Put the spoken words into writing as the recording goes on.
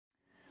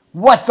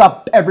What's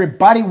up,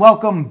 everybody?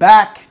 Welcome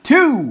back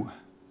to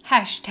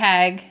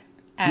Hashtag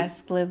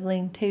Ask Liv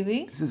Lean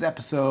TV. This is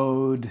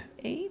episode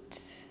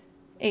 8?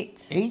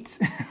 8?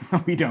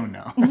 We don't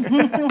know.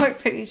 We're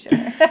pretty sure.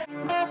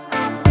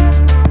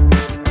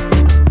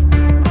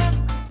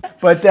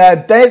 But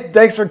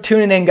thanks for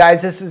tuning in,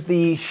 guys. This is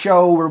the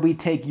show where we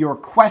take your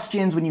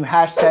questions when you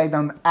hashtag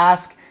them.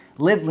 Ask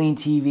Liv Lean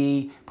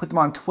TV. Put them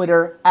on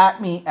Twitter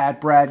at me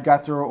at Brad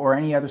Guthrow or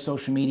any other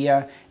social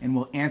media, and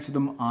we'll answer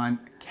them on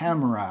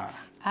camera.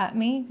 At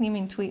me? You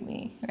mean tweet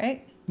me,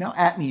 right? No,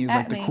 at me is at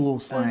like me. the cool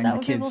slang. Is that the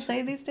what kids, people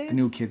say these days? The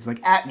new kids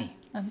like at me.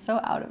 I'm so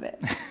out of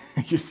it.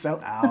 You're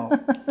so out.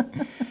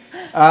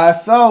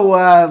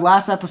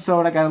 Last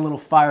episode I got a little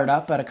fired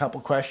up at a couple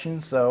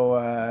questions. So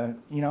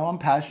I'm a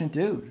passionate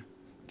dude.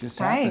 Just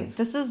happens.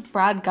 This is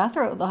Brad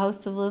Guthrow, the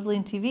host of Liv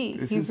Lean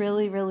TV. He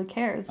really, really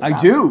cares about I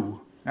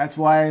do. That's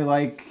why,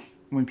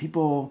 when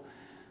people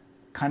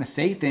kind of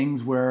say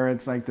things where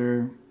it's like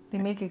they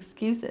make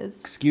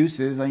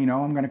excuses. I'm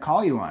going to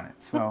call you on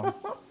it. So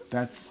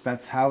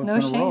that's how it's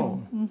going to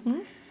roll. Mm-hmm.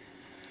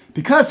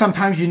 Because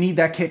sometimes you need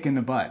that kick in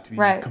the butt, to be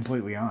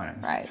completely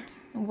honest. Right.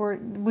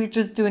 We're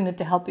just doing it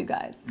to help you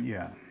guys.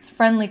 Yeah. It's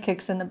friendly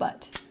kicks in the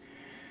butt.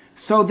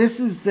 So this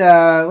is,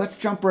 let's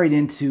jump right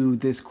into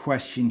this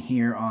question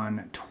here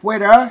on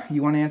Twitter.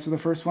 You want to answer the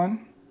first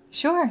one?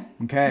 Sure.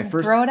 Okay.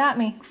 Throw it at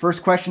me.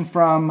 First question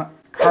from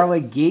Carla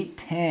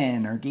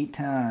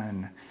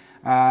Gaetan.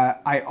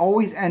 I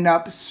always end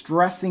up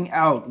stressing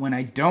out when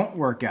I don't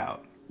work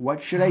out.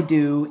 What should I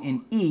do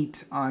and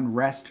eat on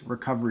rest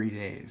recovery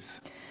days?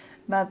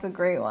 That's a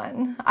great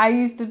one. I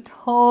used to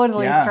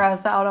totally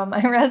stress out on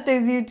my rest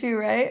days. You too,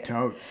 right?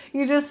 Totes.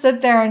 You just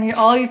sit there and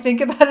all you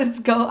think about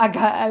is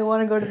I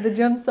want to go to the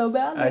gym so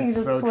badly. You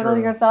just twiddle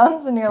your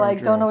thumbs and you're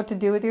don't know what to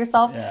do with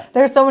yourself. Yeah.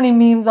 There's so many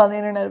memes on the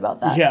internet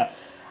about that. Yeah.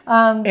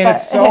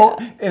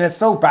 It's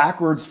so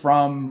backwards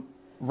from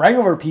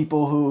regular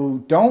people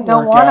who don't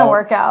want to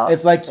work out.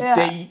 It's like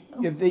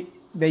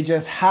they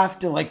just have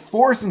to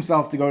force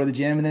themselves to go to the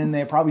gym, and then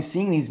they're probably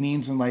seeing these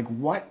memes and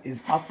what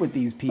is up with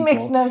these people?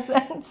 Makes no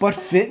sense. But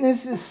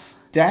fitness is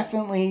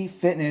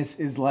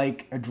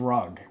like a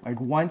drug.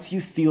 Once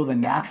you feel the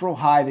natural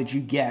high that you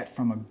get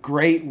from a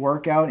great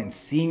workout and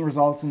seeing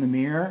results in the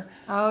mirror.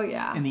 Oh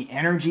yeah. And the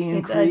energy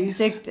increase.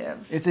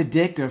 It's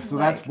addictive. So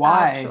that's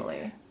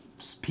why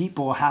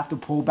people have to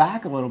pull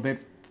back a little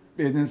bit,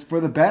 and it's for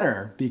the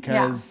better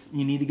because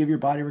you need to give your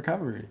body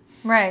recovery.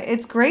 Right.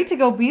 It's great to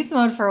go beast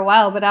mode for a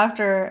while, but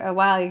after a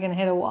while you're going to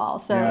hit a wall.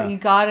 So you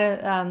got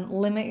to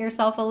limit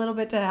yourself a little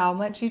bit to how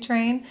much you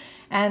train,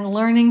 and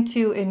learning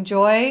to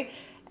enjoy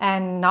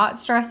and not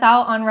stress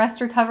out on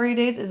rest recovery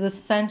days is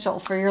essential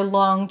for your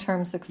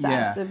long-term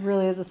success. Yeah. It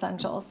really is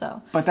essential.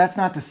 But that's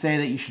not to say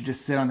that you should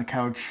just sit on the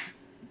couch,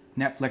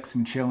 Netflix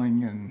and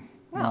chilling and...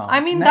 No, I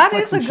mean, that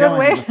is a good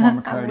way.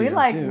 We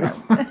like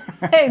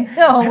Hey,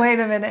 no, wait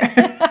a minute.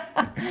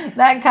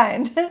 That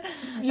kind.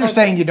 You're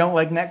saying you don't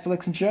like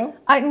Netflix and chill?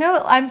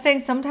 I'm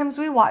saying sometimes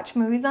we watch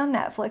movies on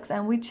Netflix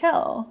and we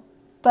chill.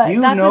 But do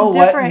you know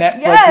what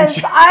Netflix and chill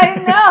is? I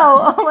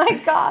know. Oh my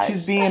gosh.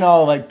 She's being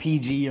all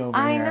PG over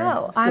there. I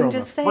know. I'm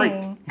just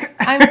saying.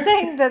 I'm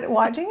saying that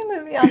watching a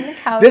movie on the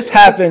couch. This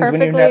happens when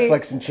you're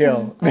Netflix and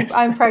chill.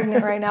 I'm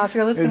pregnant right now. If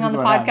you're listening on the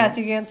podcast,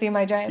 you can't see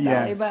my giant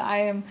belly, but I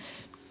am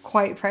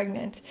quite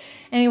pregnant.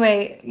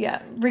 Anyway,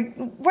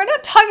 we're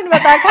not talking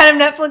about that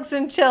kind of Netflix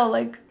and chill.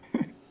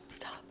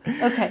 Stop.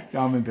 Okay.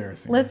 I'm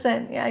embarrassing.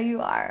 Listen,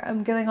 you are.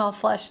 I'm getting all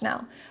flushed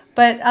now.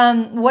 But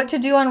what to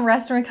do on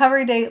rest and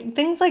recovery day,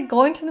 things like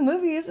going to the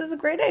movies is a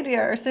great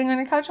idea, or sitting on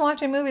your couch and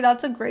watching a movie.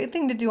 That's a great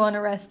thing to do on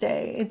a rest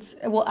day.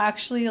 It will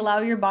actually allow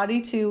your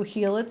body to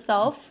heal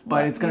itself.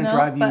 But it's going to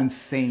drive you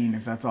insane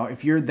if that's all.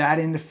 If you're that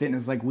into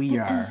fitness like we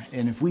are,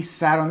 and if we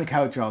sat on the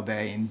couch all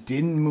day and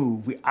didn't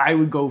move, I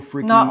would go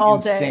freaking not all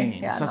insane. Day.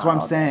 Yeah, so that's what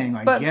I'm saying.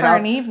 But get for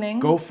out, an evening,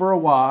 go for a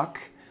walk,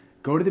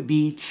 go to the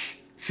beach,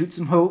 shoot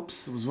some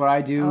hoops. Was what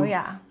I do. Oh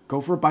yeah. Go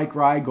for a bike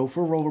ride. Go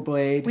for a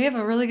rollerblade. We have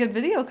a really good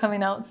video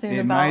coming out soon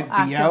about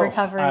active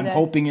recovery. I'm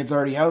hoping it's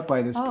already out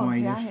by this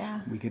point.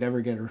 If we could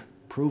ever get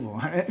approval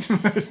on it.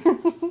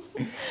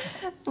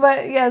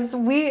 But yes,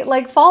 we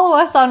follow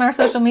us on our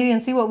social media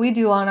and see what we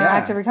do on our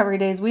active recovery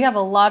days. We have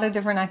a lot of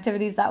different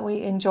activities that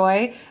we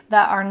enjoy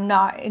that are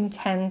not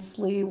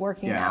intensely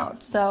working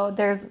out. So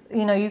there's,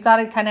 you got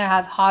to kind of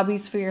have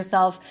hobbies for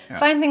yourself. Yeah.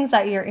 Find things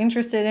that you're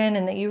interested in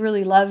and that you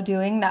really love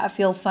doing that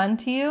feel fun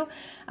to you.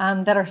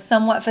 That are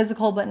somewhat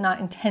physical but not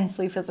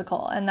intensely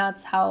physical, and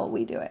that's how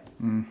we do it.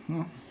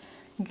 Mm-hmm.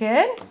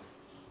 Good?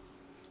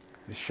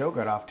 The show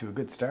got off to a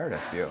good start, I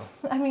feel.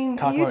 I mean,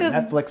 talk about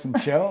Netflix and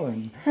chill,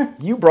 and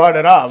you brought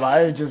it up.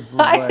 I just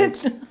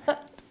was did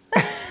not.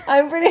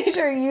 I'm pretty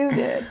sure you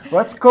did.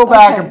 Let's go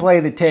back and play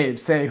the tape.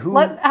 Say who.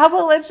 How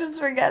about let's just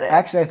forget it?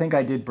 Actually, I think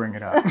I did bring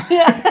it up.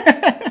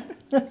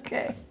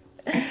 Okay.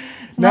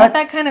 It's not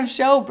that kind of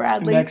show,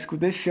 Bradley.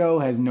 This show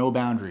has no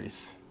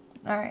boundaries.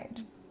 All right.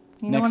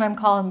 You know when I'm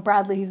calling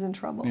Bradley, he's in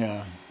trouble.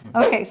 Yeah.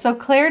 Okay, so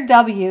Claire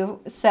W.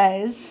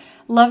 says,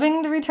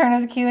 Loving the return of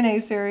the Q&A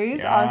series.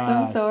 Yes.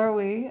 Awesome. So are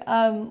we.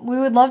 We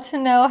would love to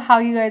know how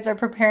you guys are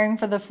preparing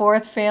for the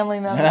 4th family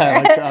member.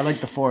 I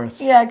like the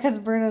 4th. Yeah, because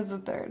Bruno's the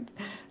 3rd.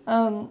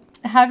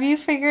 Have you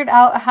figured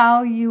out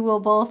how you will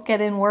both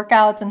get in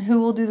workouts and who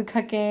will do the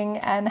cooking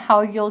and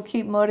how you'll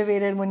keep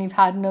motivated when you've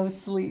had no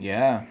sleep?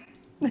 Yeah.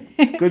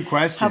 It's a good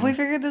question. Have we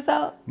figured this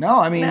out? No,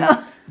 I mean,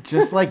 no.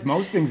 Just like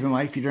most things in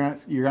life, you're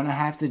going to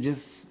have to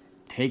just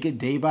take it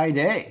day by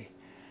day.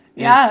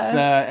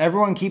 Yeah.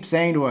 Everyone keeps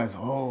saying to us,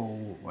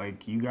 oh,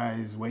 like, you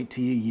guys wait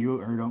till you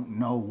or don't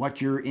know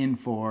what you're in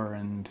for.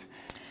 And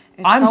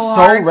I'm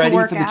so ready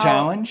for the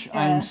challenge. Yeah.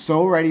 I'm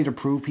so ready to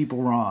prove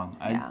people wrong.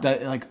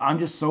 Yeah. I'm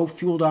just so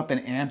fueled up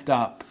and amped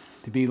up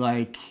to be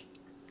like,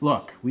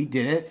 look, we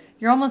did it.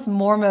 You're almost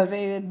more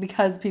motivated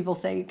because people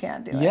say you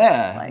can't do it.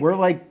 Yeah. We're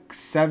like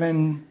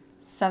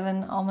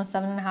almost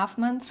 7.5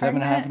 months.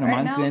 7.5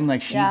 months in.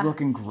 Like, she's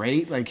looking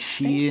great. Like,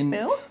 she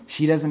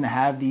doesn't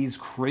have these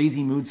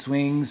crazy mood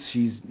swings.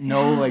 She's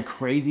like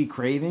crazy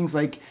cravings.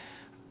 Like,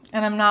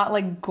 and I'm not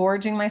like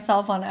gorging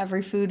myself on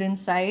every food in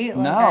sight.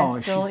 Like, no,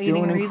 I'm still she's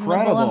eating doing reasonable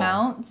incredible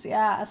amounts.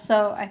 Yeah.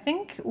 So I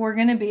think we're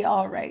gonna be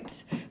all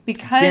right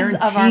because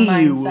of our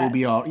mindset. We'll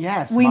be all,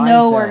 yes, we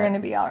know we're gonna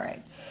be all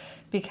right.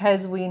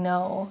 Because we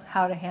know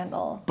how to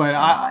handle our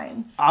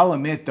minds. I'll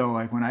admit though,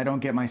 like when I don't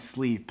get my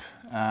sleep,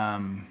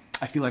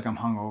 I feel like I'm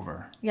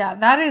hungover. Yeah,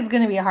 that is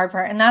going to be a hard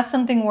part. And that's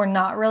something we're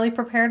not really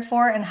prepared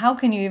for. And how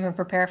can you even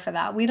prepare for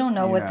that? We don't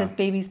know what this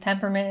baby's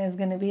temperament is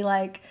going to be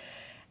like.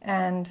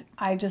 And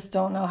I just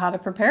don't know how to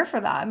prepare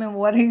for that. I mean,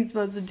 what are you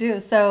supposed to do?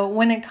 So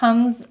when it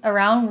comes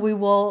around, we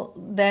will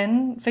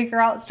then figure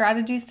out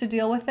strategies to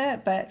deal with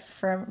it. But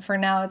for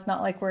now, it's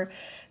not like we're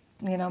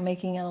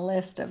making a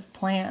list of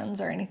plans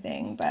or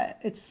anything, but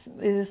it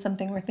is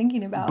something we're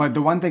thinking about. But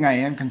the one thing I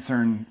am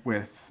concerned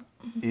with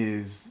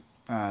is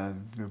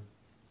the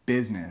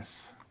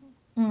business.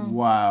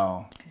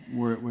 Wow.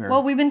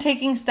 Well, we've been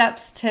taking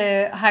steps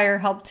to hire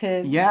help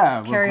to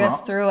carry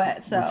us through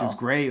it. So which is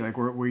great. Like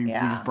we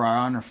just brought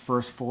on our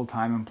first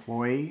full-time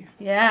employee.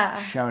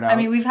 Yeah. Shout out. I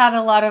mean, we've had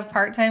a lot of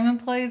part-time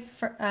employees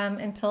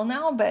until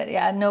now, but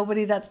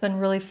nobody that's been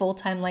really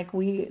full-time like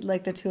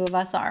the two of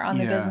us are on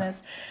the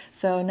business.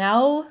 So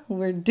now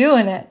we're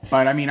doing it.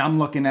 But I mean, I'm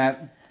looking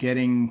at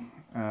getting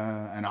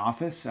an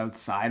office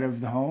outside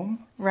of the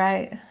home.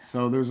 Right.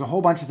 So there's a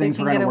whole bunch of things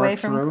we're going to work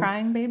through. Get away from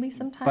crying baby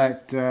sometimes.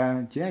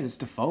 But just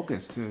to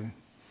focus, to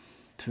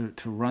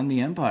run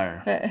the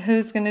empire. But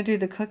who's going to do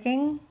the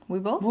cooking? We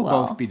both will.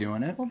 We'll both be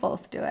doing it. We'll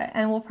both do it.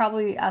 And we'll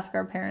probably ask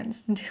our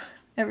parents to do it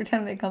every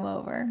time they come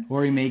over.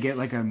 Or we may get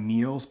like a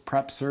meals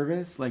prep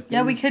service.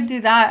 Yeah, we could do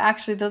that.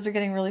 Actually, those are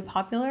getting really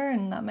popular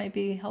and that might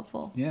be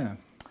helpful. Yeah.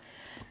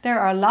 There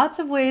are lots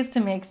of ways to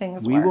make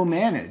things work. We will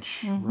manage.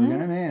 Mm-hmm. We're going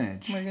to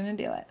manage. We're going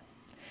to do it.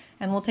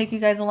 And we'll take you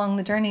guys along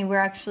the journey. We're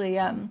actually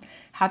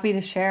happy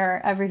to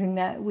share everything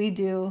that we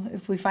do.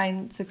 If we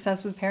find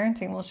success with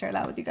parenting, we'll share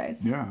that with you guys.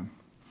 Yeah.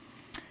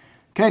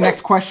 Okay,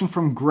 next question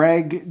from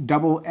Greg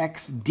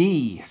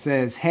XD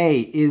says,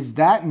 hey, is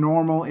that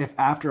normal if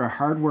after a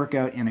hard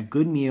workout and a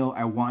good meal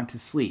I want to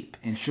sleep?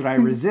 And should I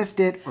resist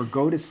it or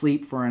go to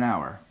sleep for an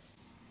hour?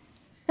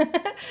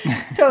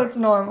 Totes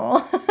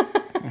normal.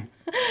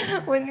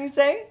 Wouldn't you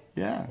say?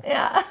 Yeah.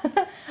 Yeah.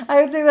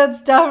 I would say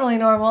that's definitely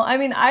normal. I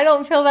mean, I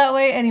don't feel that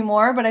way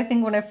anymore, but I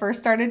think when I first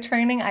started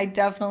training, I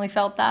definitely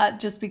felt that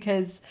just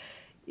because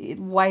it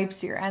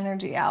wipes your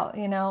energy out,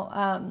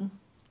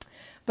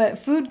 But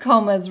food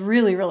coma is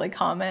really, really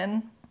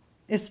common,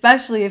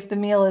 especially if the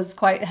meal is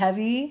quite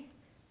heavy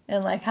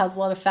and like has a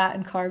lot of fat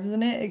and carbs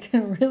in it. It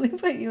can really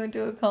put you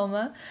into a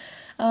coma.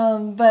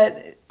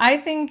 But I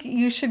think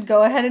you should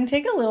go ahead and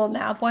take a little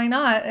nap. Why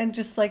not? And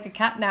just like a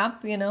cat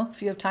nap,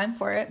 if you have time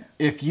for it.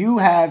 If you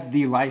have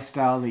the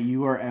lifestyle that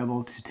you are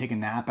able to take a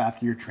nap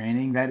after your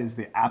training, that is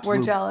the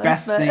absolute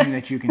best thing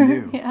that you can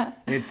do. Yeah.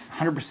 It's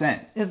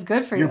 100%. It's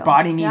good for you. Your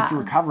body needs to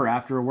recover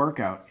after a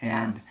workout.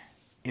 And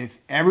if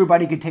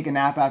everybody could take a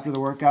nap after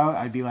the workout,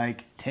 I'd be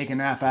like, take a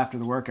nap after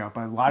the workout.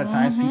 But a lot of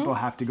times people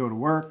have to go to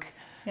work.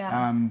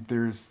 Yeah.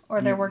 Or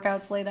their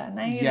workouts late at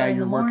night. Yeah, or in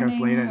your workouts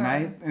late at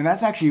night. And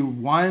that's actually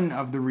one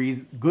of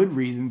the good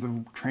reasons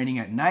of training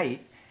at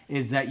night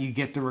is that you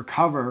get to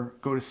recover,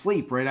 go to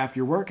sleep right after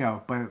your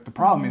workout. But the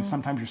problem is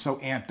sometimes you're so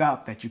amped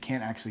up that you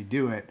can't actually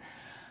do it.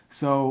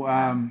 So,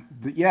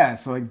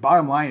 so like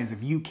bottom line is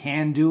if you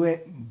can do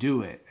it,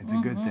 do it. It's a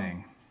good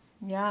thing.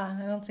 Yeah,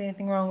 I don't see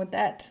anything wrong with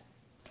that.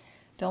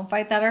 Don't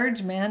fight that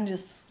urge, man.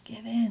 Just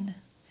give in.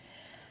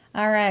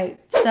 All right.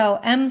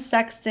 So M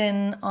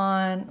Sexton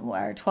on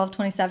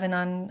 1227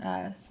 on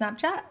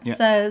Snapchat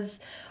says,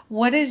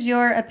 what is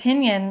your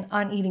opinion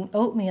on eating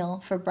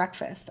oatmeal for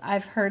breakfast?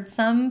 I've heard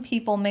some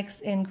people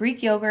mix in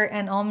Greek yogurt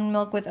and almond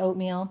milk with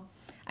oatmeal.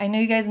 I know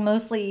you guys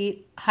mostly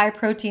eat high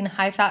protein,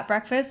 high fat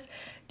breakfast.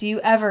 Do you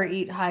ever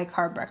eat high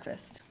carb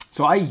breakfast?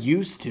 So I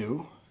used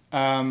to.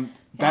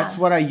 That's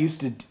what I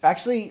used to.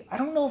 Actually, I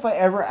don't know if I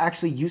ever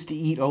actually used to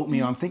eat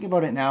oatmeal. I'm thinking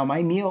about it now.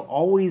 My meal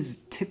always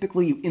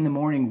typically in the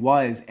morning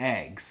was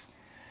eggs.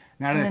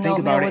 Now that I think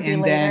about it,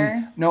 and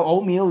then no,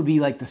 oatmeal would be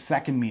like the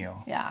second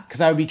meal. Yeah.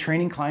 Because I would be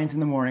training clients in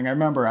the morning. I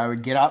remember I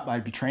would get up,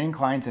 I'd be training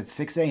clients at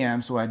 6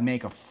 a.m. So I'd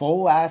make a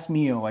full ass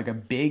meal, like a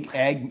big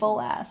egg,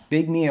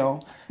 big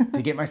meal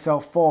to get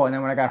myself full. And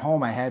then when I got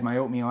home, I had my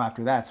oatmeal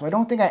after that. So I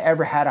don't think I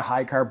ever had a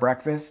high carb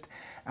breakfast.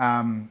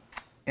 And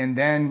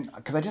then,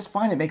 because I just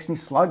find it makes me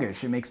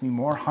sluggish. It makes me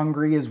more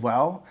hungry as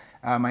well.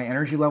 My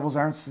energy levels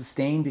aren't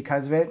sustained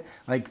because of it.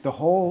 Like the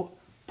whole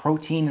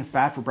protein and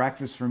fat for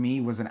breakfast for me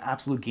was an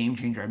absolute game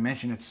changer. I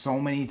mentioned it so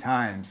many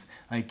times.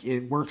 Like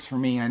it works for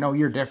me. I know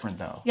you're different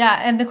though. Yeah,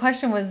 and the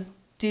question was,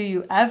 do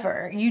you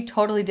ever? You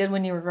totally did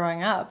when you were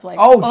growing up. Like,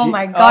 oh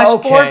my gosh,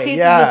 okay, 4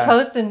 pieces of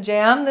toast and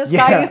jam this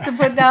guy used to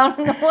put down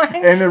in the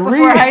morning and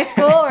before high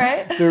school,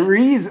 right? The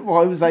reason,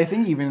 well, it was, I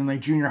think, even in like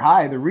junior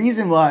high. The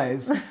reason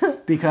was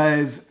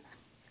because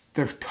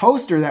the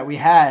toaster that we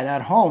had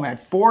at home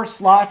had 4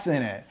 slots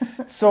in it.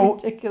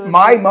 So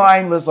my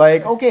mind was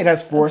like, okay, it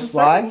has 4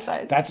 slots.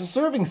 That's a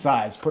serving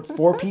size. Put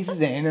 4 pieces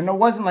in. And it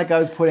wasn't like I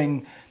was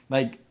putting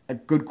like a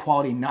good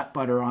quality nut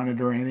butter on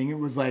it or anything. It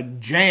was like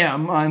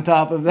jam on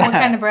top of that. What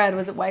kind of bread?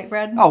 Was it white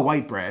bread? Oh,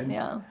 white bread.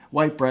 Yeah.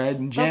 White bread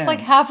and jam. That's like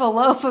half a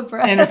loaf of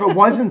bread. And if it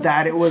wasn't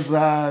that, it was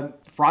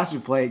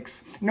Frosted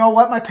Flakes. You know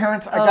what? My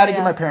parents, I got to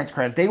give my parents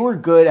credit. They were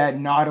good at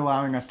not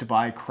allowing us to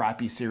buy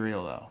crappy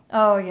cereal, though.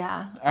 Oh,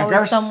 yeah.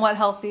 Always somewhat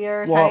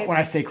healthier types. When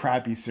I say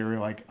crappy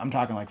cereal, like I'm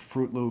talking like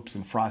Fruit Loops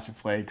and Frosted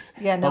Flakes.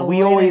 Yeah, no, but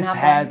we always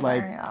had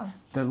like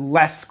the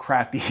less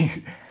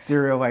crappy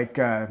cereal, like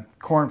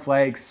Corn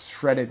Flakes,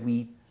 shredded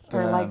wheat.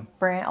 Or like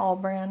all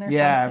bran or something.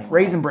 Yeah,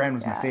 Raisin Bran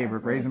was my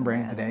favorite. Raisin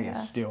Bran today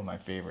is still my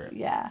favorite.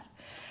 Yeah.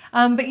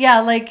 But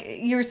yeah, like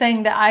you were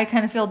saying that I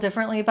kind of feel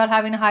differently about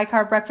having a high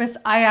carb breakfast.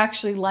 I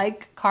actually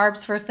like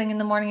carbs first thing in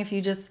the morning. If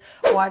you just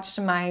watched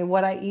my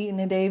What I Eat in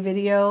a Day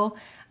video,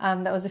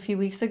 that was a few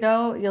weeks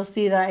ago, you'll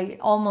see that I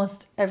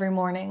almost every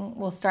morning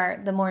will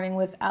start the morning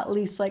with at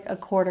least like a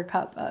quarter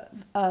cup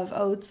of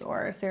oats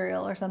or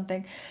cereal or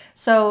something.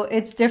 So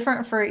it's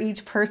different for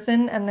each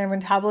person and their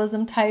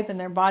metabolism type and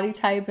their body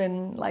type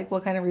and like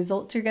what kind of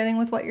results you're getting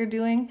with what you're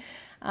doing.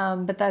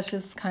 But that's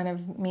just kind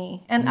of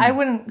me. And I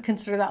wouldn't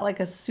consider that like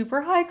a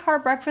super high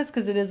carb breakfast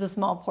because it is a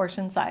small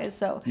portion size.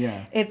 So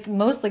it's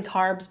mostly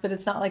carbs, but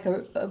it's not like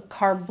a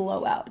carb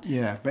blowout.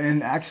 Yeah, but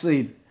and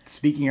actually,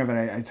 speaking of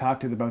it, I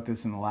talked about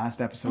this in the last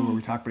episode where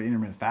we talked about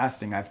intermittent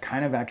fasting. I've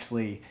kind of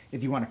actually,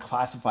 if you want to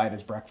classify it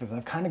as breakfast,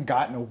 I've kind of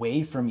gotten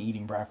away from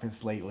eating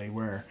breakfast lately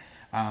where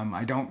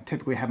I don't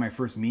typically have my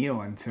first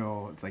meal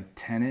until it's like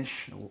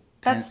 10-ish.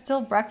 That's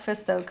still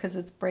breakfast though, because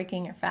it's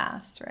breaking your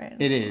fast, right?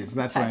 It is.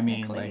 That's what I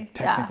mean. Like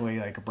technically,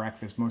 like a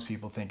breakfast, most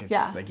people think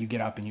it's like you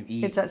get up and you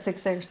eat. It's at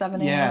 6 or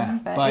 7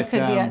 a.m. But it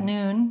could be at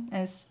noon.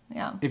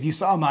 If you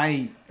saw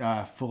my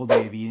full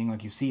day of eating,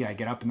 like you see, I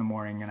get up in the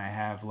morning and I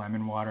have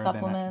lemon water,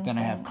 then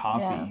I have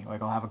coffee. Yeah.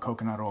 Like I'll have a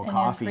coconut oil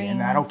coffee, and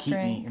that'll keep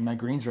me in my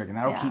greens drink, and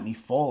that'll keep me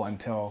full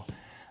until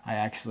I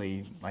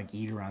actually like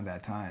eat around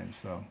that time.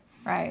 So.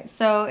 Right.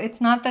 So it's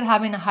not that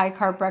having a high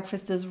carb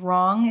breakfast is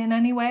wrong in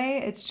any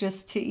way. It's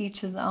just to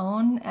each his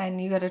own,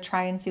 and you got to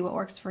try and see what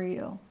works for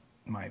you.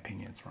 In my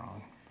opinion's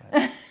wrong.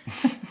 But.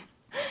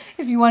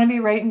 If you want to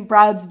be writing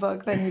Brad's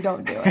book, then you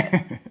don't do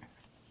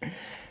it.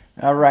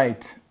 All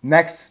right.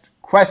 Next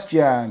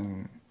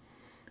question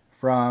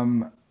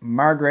from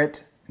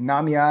Margaret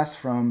Namias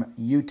from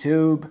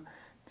YouTube. It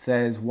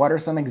says, what are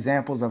some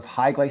examples of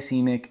high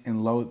glycemic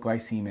and low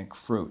glycemic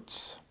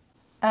fruits?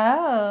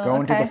 Oh, Go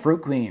into the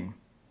Fruit Queen.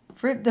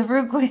 The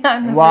Fruit Queen.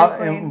 I'm the Fruit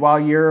Queen. And while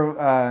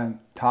you're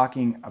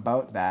talking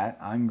about that,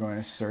 I'm going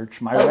to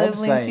search my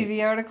website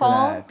TV article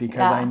for that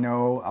because I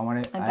know I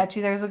want to. I bet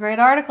you there's a great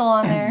article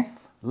on there.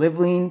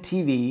 Liveline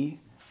TV.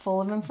 Full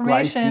of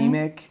information.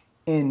 Glycemic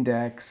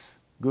index.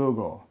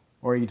 Google,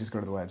 or you just go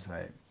to the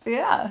website.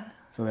 Yeah.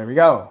 So there we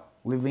go.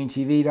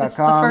 LivelineTV.com. It's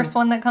the first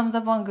one that comes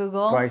up on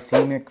Google.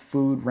 Glycemic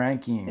food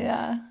rankings.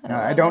 Yeah.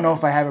 I don't know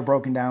if I have it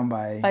broken down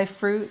by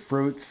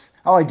fruits.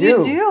 Oh, I do.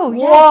 You do. Whoa. Yes.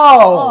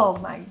 Oh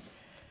my.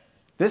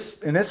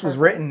 This was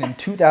written in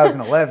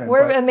 2011.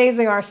 We're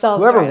amazing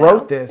ourselves. Whoever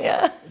wrote this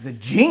is a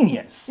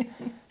genius.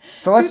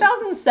 So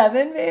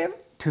 2007, babe.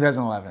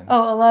 2011.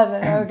 Oh, 11.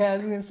 Okay, I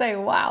was going to say,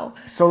 wow.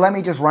 So let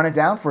me just run it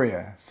down for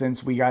you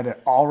since we got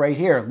it all right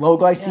here. Low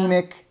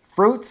glycemic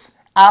fruits,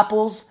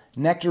 apples,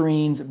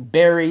 nectarines,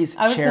 berries, cherries.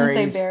 I was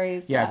going to say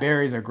berries. Yeah,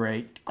 berries are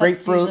great.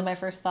 Grapefruit. That's usually my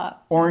first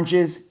thought.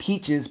 Oranges,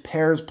 peaches,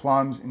 pears,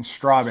 plums, and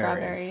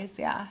strawberries. Strawberries,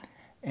 yeah.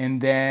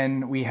 And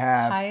then we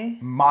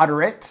have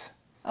moderate.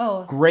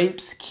 Oh.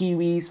 Grapes,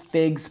 kiwis,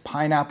 figs,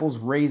 pineapples,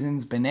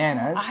 raisins,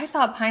 bananas. I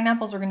thought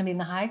pineapples were going to be in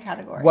the high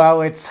category.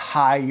 Well, it's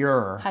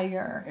higher.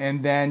 Higher.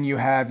 And then you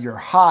have your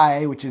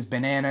high, which is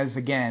bananas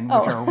again,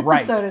 which are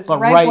ripe. So it is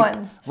ripe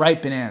ones.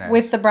 Ripe bananas.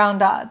 With the brown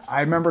dots.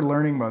 I remember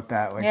learning about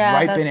that. Like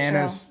ripe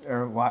bananas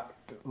are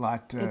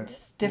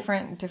It's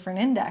different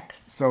index.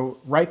 So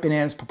ripe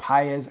bananas,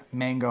 papayas,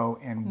 mango,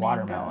 and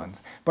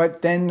watermelons.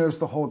 But then there's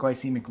the whole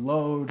glycemic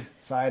load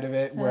side of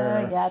it,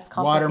 where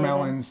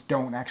watermelons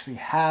don't actually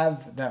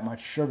have that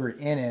much sugar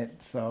in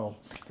it. So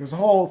there's a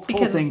whole thing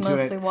to it. Because it's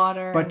mostly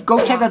water. But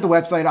go check out the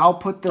website. I'll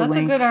put the link.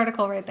 That's a good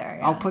article right there.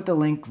 Yeah. I'll put the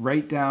link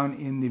right down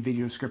in the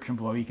video description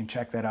below. You can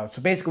check that out.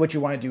 So basically what you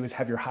want to do is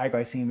have your high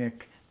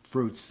glycemic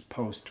fruits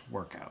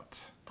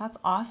post-workout. That's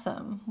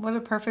awesome. What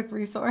a perfect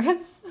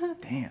resource.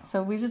 Damn.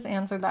 So we just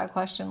answered that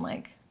question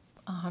like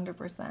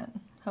 100%.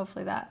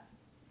 Hopefully that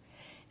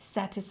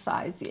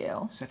satisfies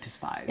you.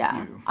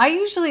 I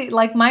usually,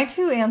 like, my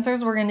two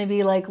answers were going to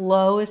be like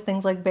low is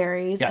things like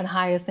berries and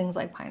high is things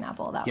like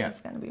pineapple. That was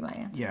going to be my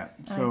answer. Yeah.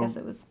 So I guess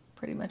it was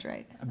pretty much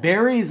right.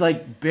 Berries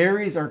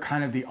are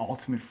kind of the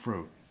ultimate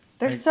fruit.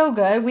 They're so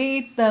good. We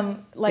eat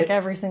them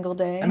every single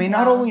day. I mean,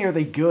 not only are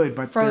they good,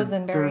 but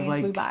frozen berries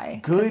like we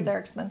buy because they're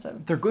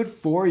expensive. They're good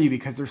for you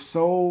because they're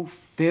so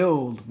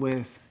filled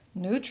with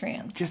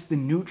nutrients. Just the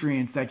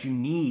nutrients that you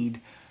need,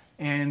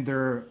 and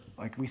they're,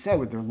 like we said,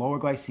 they're lower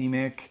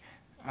glycemic.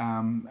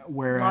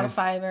 Whereas, a lot of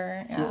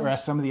fiber. Yeah.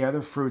 Whereas some of the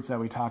other fruits that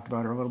we talked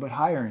about are a little bit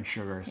higher in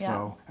sugar. Yeah.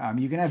 So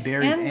you can have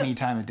berries any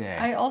time of day.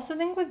 I also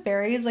think with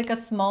berries, like a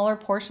smaller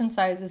portion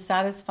size is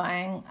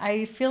satisfying.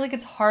 I feel like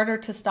it's harder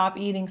to stop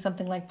eating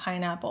something like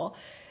pineapple.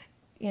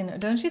 You know,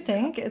 don't you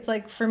think? It's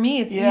like, for me,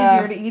 it's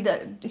easier to eat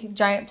a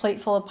giant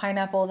plate full of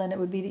pineapple than it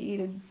would be to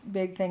eat a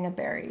big thing of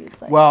berries.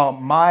 Like, well,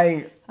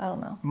 I don't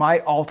know.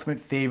 My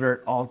ultimate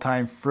favorite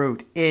all-time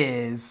fruit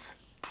is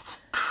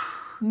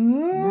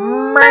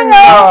mangoes.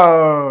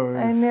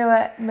 I knew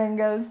it.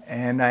 Mangoes.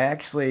 And I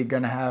actually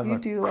gonna have a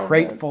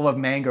crate full of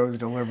mangoes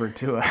delivered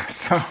to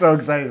us. I'm so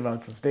excited about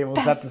it. So we'll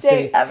have to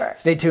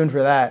stay tuned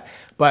for that.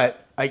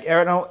 But like,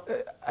 I don't know,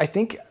 I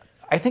think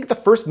the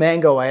first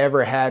mango I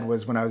ever had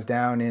was when I was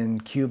down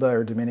in Cuba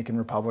or Dominican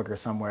Republic or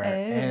somewhere.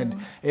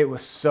 And it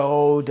was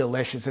so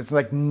delicious. It's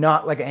like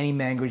not like any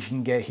mangoes you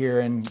can get here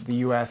in the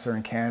US or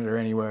in Canada or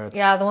anywhere.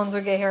 The ones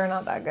we get here are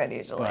not that good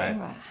usually. But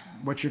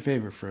what's your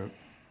favorite fruit?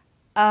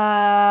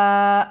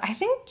 I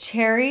think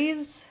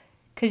cherries,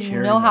 because you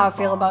know how I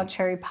feel about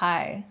cherry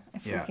pie. I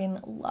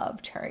freaking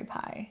love cherry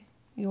pie.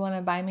 You want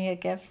to buy me a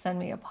gift, send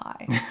me a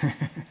pie.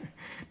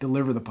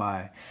 Deliver the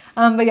pie.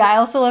 But yeah, I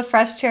also love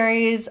fresh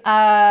cherries.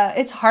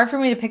 It's hard for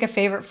me to pick a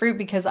favorite fruit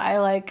because I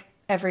like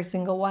every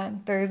single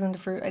one. There isn't a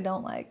fruit I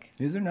don't like.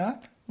 Is there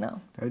not?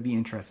 No. That would be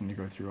interesting to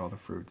go through all the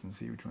fruits and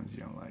see which ones you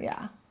don't like.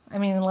 Yeah. I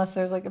mean, unless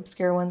there's like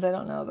obscure ones I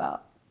don't know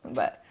about.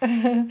 But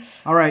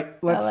all right,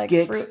 let's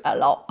get fruit a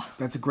lot.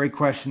 That's a great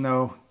question,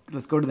 though.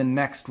 Let's go to the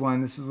next one.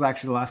 This is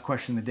actually the last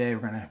question of the day.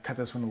 We're going to cut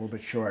this one a little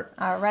bit short.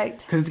 All right.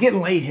 Because it's getting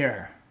late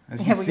here.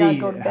 As you can see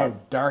how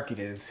dark it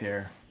is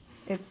here.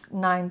 It's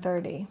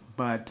 9:30.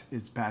 But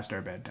it's past our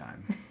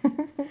bedtime.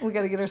 We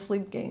got to get our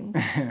sleep gains.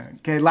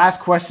 Okay,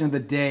 last question of the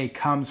day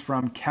comes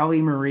from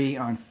Kelly Marie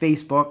on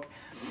Facebook.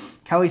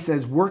 Kelly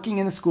says, working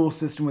in the school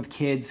system with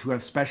kids who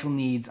have special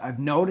needs, I've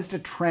noticed a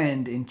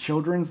trend in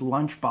children's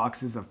lunch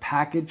boxes of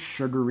packaged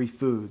sugary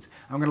foods.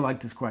 I'm going to like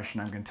this question.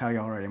 I'm going to tell you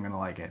already I'm going to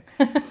like it.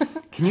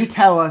 Can you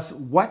tell us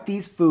what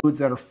these foods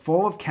that are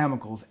full of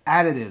chemicals,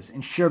 additives,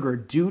 and sugar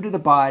do to the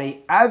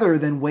body other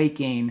than weight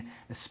gain,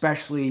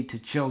 especially to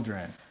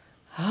children?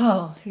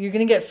 Oh, you're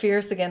going to get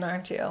fierce again,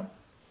 aren't you?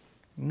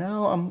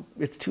 No,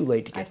 it's too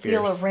late to get fierce.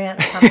 I feel a rant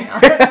coming on.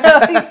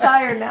 He's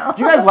tired now.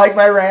 Do you guys like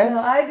my rants?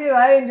 No, I do.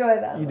 I enjoy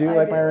them. You do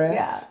like my rants?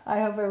 Yeah.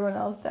 I hope everyone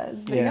else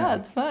does. But yeah,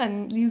 it's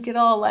fun. You get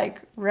all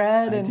like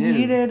red and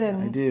heated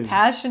and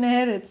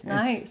passionate. It's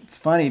nice. It's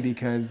funny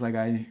because like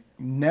I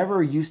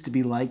never used to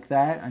be like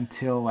that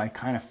until I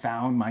kind of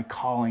found my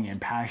calling and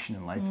passion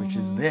in life, which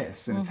is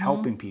this, and it's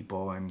helping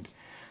people. And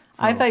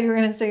so, I thought you were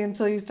going to say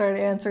until you started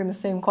answering the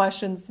same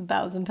questions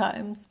 1,000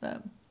 times,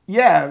 but...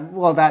 Yeah,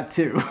 well, that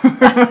too.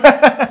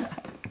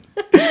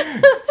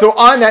 So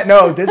on that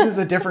note, this is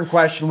a different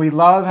question. We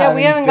love having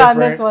we haven't gotten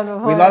this one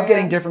before. We love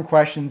getting different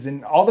questions,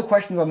 and all the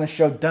questions on this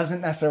show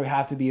doesn't necessarily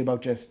have to be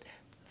about just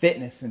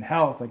fitness and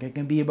health. Like it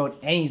can be about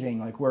anything.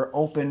 Like we're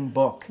open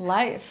book.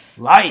 Life.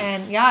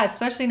 And yeah,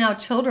 especially now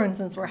children,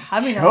 since we're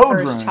having our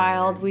first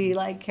child, we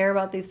like care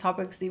about these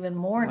topics even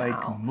more now.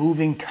 Like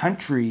moving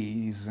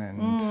countries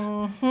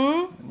and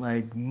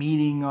like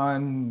meeting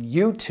on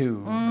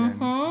YouTube.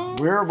 And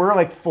we're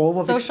like full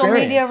of social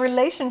media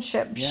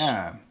relationships.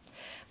 Yeah.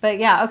 But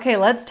yeah, okay,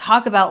 let's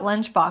talk about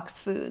lunchbox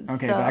foods.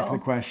 Okay, back to the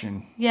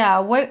question. Yeah,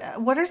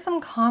 what are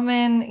some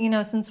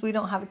common, since we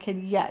don't have a kid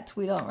yet,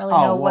 we don't really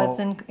know what's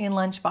in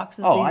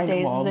lunchboxes these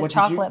days. Is it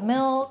chocolate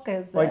milk?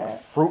 Is like it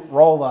fruit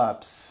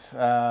roll-ups,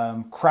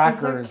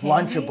 crackers,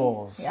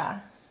 Lunchables? Yeah.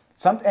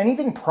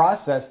 Anything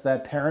processed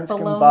that parents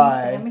can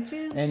buy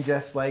and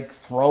just like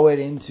throw it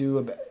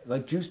into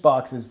like juice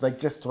boxes, like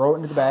just throw it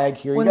into the bag.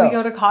 Here you go. When we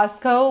go to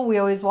Costco, we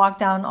always walk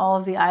down all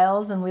of the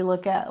aisles and we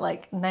look at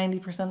like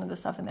 90% of the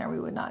stuff in there we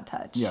would not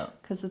touch. Yeah.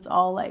 Because it's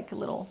all like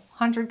little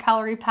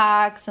 100-calorie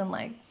packs and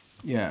like.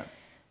 Yeah.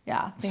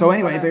 Yeah. So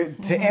anyway,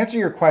 to answer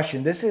your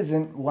question, this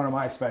isn't one of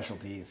my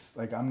specialties.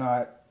 Like I'm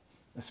not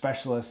a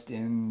specialist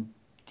in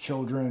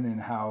children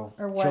and how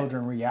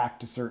children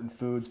react to certain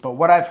foods. But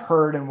what I've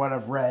heard and what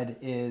I've read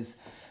is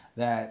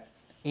that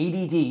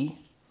ADD, I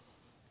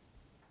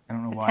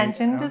don't know why.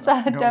 Attention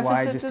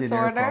deficit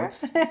disorder.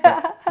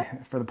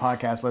 For the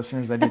podcast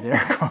listeners, I did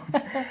air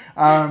quotes.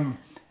 I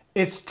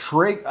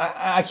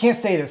can't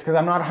say this because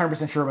I'm not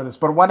 100% sure about this,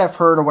 but what I've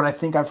heard or what I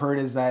think I've heard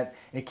is that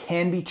it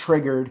can be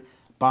triggered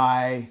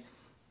by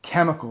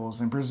chemicals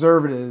and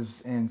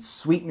preservatives and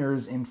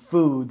sweeteners in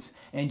foods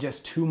and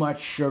just too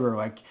much sugar.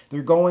 Like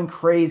they're going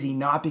crazy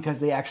not because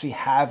they actually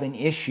have an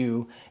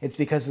issue, it's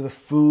because of the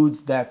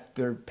foods that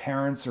their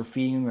parents are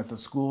feeding, that the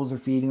schools are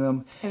feeding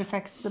them. It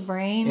affects the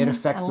brain. It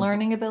affects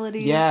learning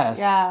abilities. Yes.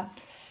 Yeah.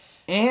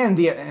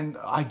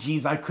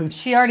 I could.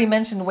 She already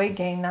mentioned weight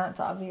gain. That's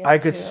obvious. I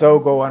could so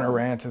go on a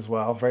rant as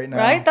well right now.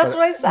 Right? That's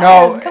what I said.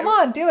 No, come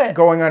on, do it.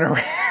 Going on a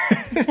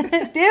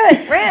rant. Do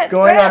it, rant.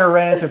 Going on a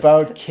rant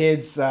about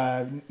kids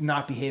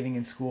not behaving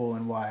in school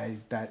and why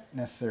that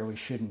necessarily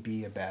shouldn't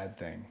be a bad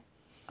thing.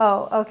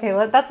 Oh, okay.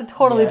 That's a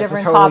totally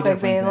different topic,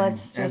 babe.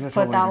 Let's just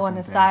put that one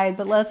aside.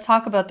 But let's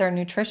talk about their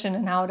nutrition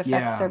and how it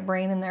affects their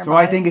brain and their body. So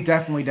I think it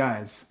definitely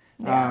does.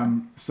 Yeah.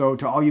 So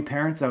to all you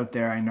parents out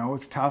there, I know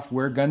it's tough.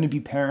 We're going to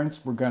be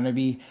parents. We're going to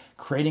be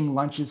creating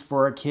lunches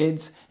for our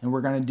kids, and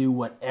we're going to do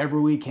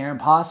whatever we can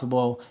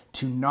possible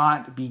to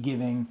not be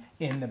giving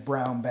in the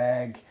brown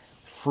bag,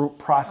 fruit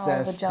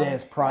process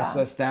this,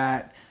 process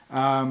that.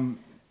 Trying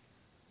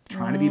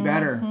to be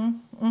better.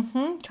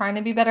 Trying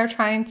to be better,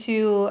 trying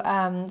to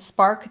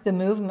spark the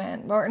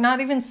movement, or not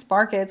even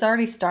spark it. It's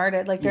already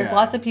started. Like there's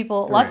lots of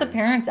people, lots of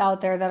parents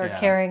out there that are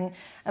caring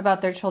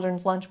about their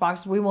children's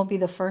lunchbox. We won't be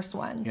the first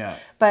ones. Yeah.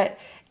 But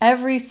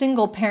every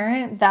single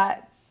parent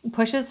that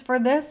pushes for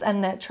this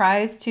and that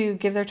tries to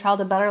give their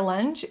child a better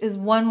lunch is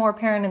one more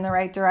parent in the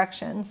right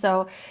direction.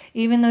 So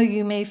even though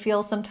you may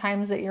feel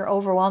sometimes that you're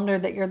overwhelmed or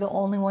that you're the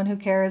only one who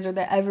cares or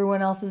that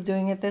everyone else is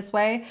doing it this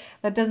way,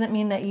 that doesn't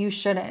mean that you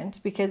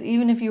shouldn't, because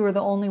even if you were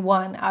the only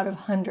one out of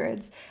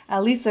hundreds,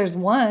 at least there's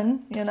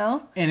one, you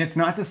know? And it's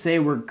not to say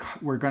we're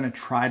going to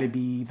try to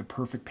be the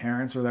perfect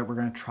parents or that we're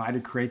going to try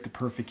to create the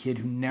perfect kid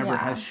who never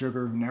has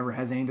sugar, who never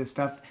has any of this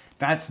stuff.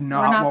 That's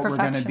not what we're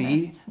going to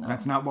be. No.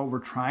 That's not what we're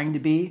trying to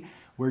be.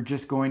 We're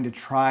just going to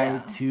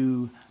try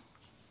to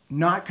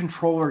not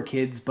control our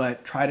kids,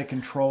 but try to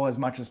control as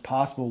much as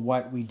possible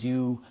what we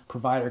do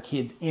provide our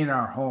kids in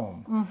our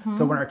home.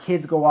 So when our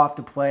kids go off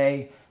to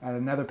play at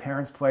another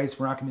parent's place,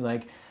 we're not going to be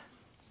like,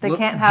 they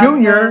can't have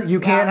Junior, this. You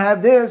can't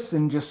have this,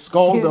 and just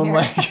scold them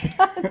like.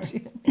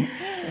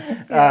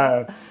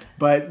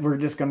 But we're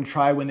just going to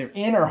try when they're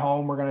in our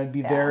home. We're going to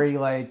be very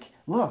like,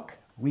 look,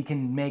 we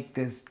can make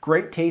this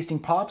great tasting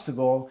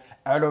popsicle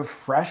out of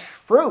fresh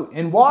fruit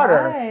and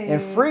water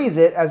and freeze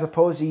it, as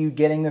opposed to you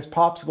getting this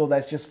popsicle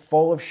that's just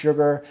full of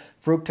sugar,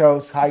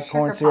 fructose, high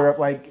corn syrup,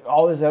 like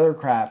all this other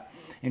crap,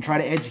 and try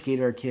to educate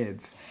our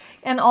kids.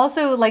 And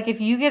also, like, if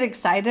you get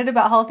excited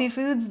about healthy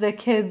foods, the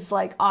kids,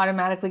 like,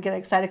 automatically get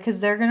excited because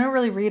they're going to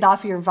really read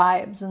off your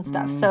vibes and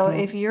stuff. So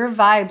if your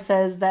vibe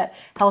says that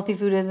healthy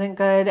food isn't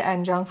good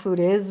and junk food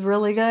is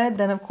really good,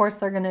 then, of course,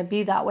 they're going to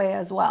be that way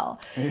as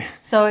well.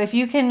 So if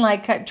you can,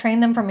 like, train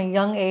them from a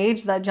young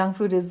age that junk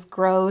food is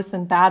gross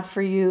and bad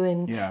for you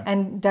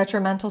and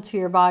detrimental to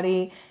your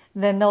body,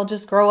 then they'll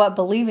just grow up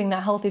believing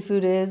that healthy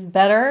food is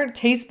better,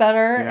 tastes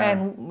better,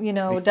 and, you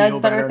know, does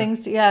better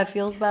things to it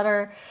feels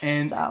better.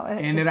 And so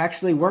it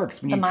actually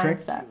works when you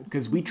trick,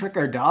 because we trick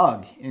our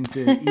dog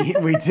into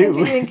we do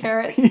into eating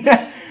carrots.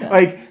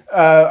 Like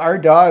our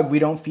dog, we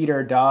don't feed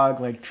our dog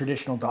like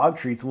traditional dog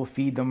treats. We'll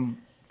feed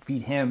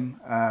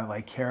him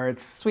like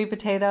carrots, sweet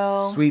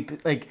potato,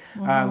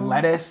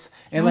 lettuce,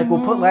 and like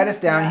we'll put lettuce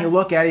down. He'll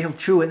look at it, he'll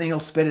chew it, and then he'll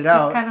spit it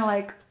out. It's kind of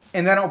like.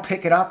 And then I'll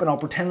pick it up and I'll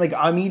pretend like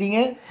I'm eating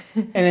it.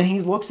 And then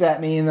he looks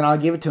at me and then I'll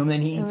give it to him. And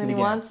then he eats it again. He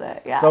wants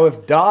it, yeah. So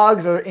if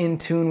dogs are in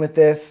tune with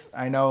this,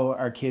 I know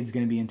our kid's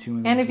going to be in tune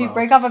with it. And if you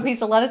break off a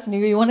piece of lettuce and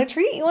you want a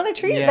treat,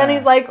 then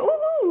he's like,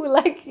 ooh,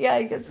 like, he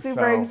gets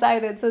super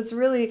excited. So it's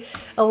really,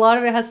 a lot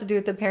of it has to do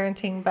with the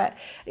parenting. But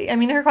I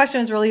mean, her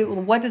question was really,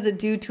 what does it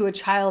do to a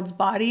child's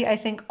body? I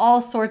think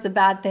all sorts of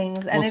bad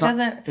things. And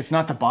it's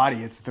not the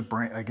body, it's the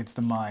brain, like it's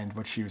the mind,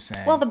 what she was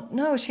saying.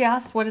 Well, she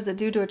asked, what does it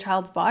do to a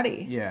child's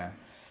body? Yeah.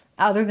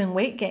 Other than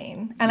weight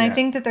gain. And I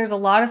think that there's a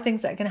lot of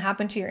things that can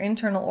happen to your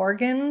internal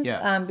organs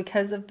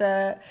because of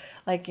the,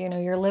 like, you know,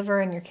 your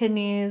liver and your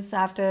kidneys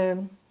have to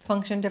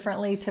function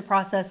differently to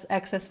process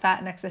excess fat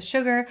and excess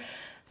sugar.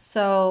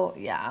 So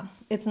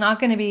it's not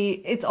going to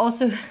be, it's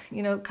also,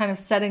 you know, kind of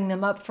setting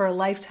them up for a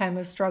lifetime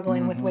of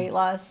struggling with weight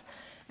loss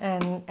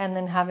and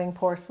then having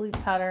poor sleep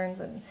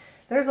patterns. And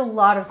there's a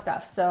lot of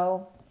stuff.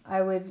 So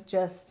I would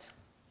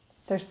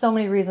there's so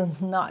many reasons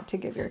not to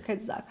give your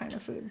kids that kind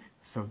of food.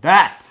 So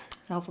that...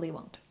 Hopefully you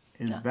won't.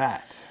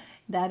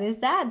 That is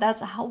that.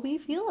 That's how we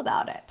feel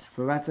about it.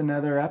 So that's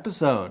another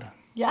episode.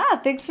 Yeah,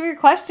 thanks for your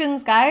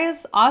questions,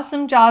 guys.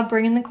 Awesome job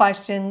bringing the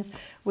questions.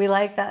 We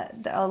like that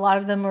a lot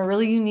of them are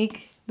really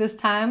unique this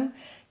time.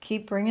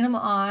 Keep bringing them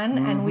on,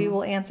 and we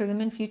will answer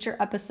them in future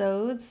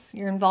episodes.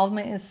 Your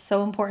involvement is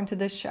so important to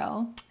this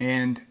show.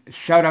 And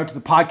shout out to the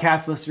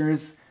podcast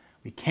listeners.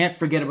 We can't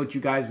forget about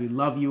you guys. We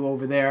love you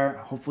over there.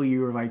 Hopefully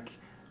you're like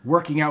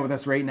working out with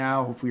us right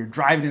now. Hopefully you're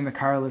driving in the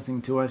car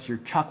listening to us. You're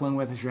chuckling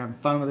with us. You're having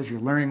fun with us.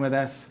 You're learning with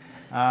us.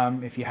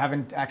 If you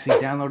haven't actually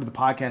downloaded the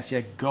podcast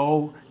yet,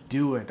 go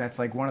do it. That's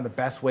like one of the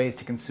best ways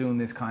to consume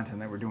this content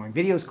that we're doing.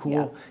 Video's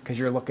cool because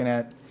you're looking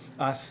at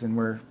us and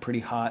we're pretty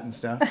hot and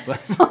stuff.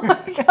 But oh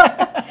my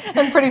God.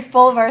 And pretty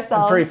full of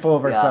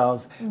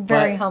ourselves.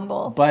 Very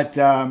humble. But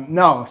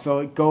no,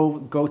 so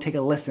go take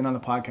a listen on the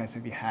podcast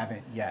if you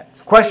haven't yet.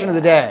 So question of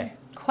the day.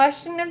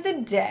 Question of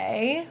the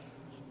day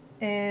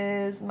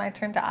is my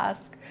turn to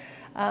ask.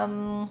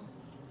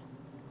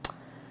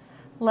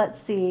 Let's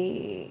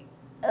see.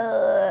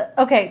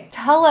 Okay,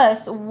 tell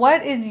us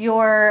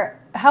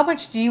how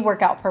much do you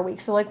work out per week?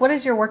 So like, what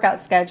is your workout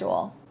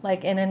schedule?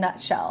 Like in a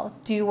nutshell,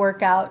 do you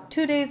work out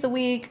 2 days a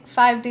week,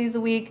 5 days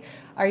a week?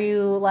 Are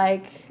you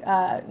like,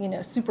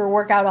 super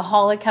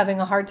workoutaholic, having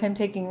a hard time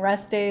taking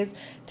rest days?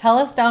 Tell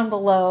us down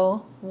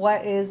below,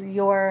 what is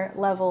your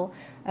level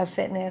of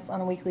fitness on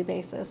a weekly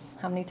basis?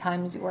 How many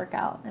times you work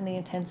out and the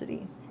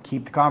intensity?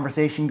 Keep the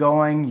conversation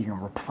going. You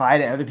can reply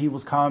to other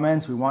people's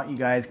comments. We want you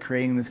guys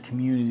creating this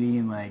community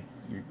and like,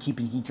 you're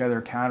keeping each other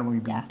accountable.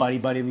 You're being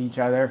buddy-buddy with each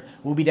other.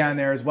 We'll be down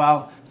there as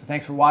well. So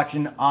thanks for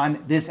watching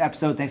on this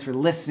episode. Thanks for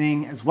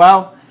listening as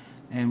well.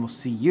 And we'll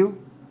see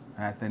you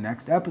at the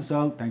next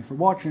episode. Thanks for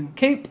watching.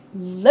 Keep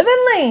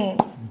living lean.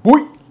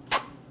 Boy.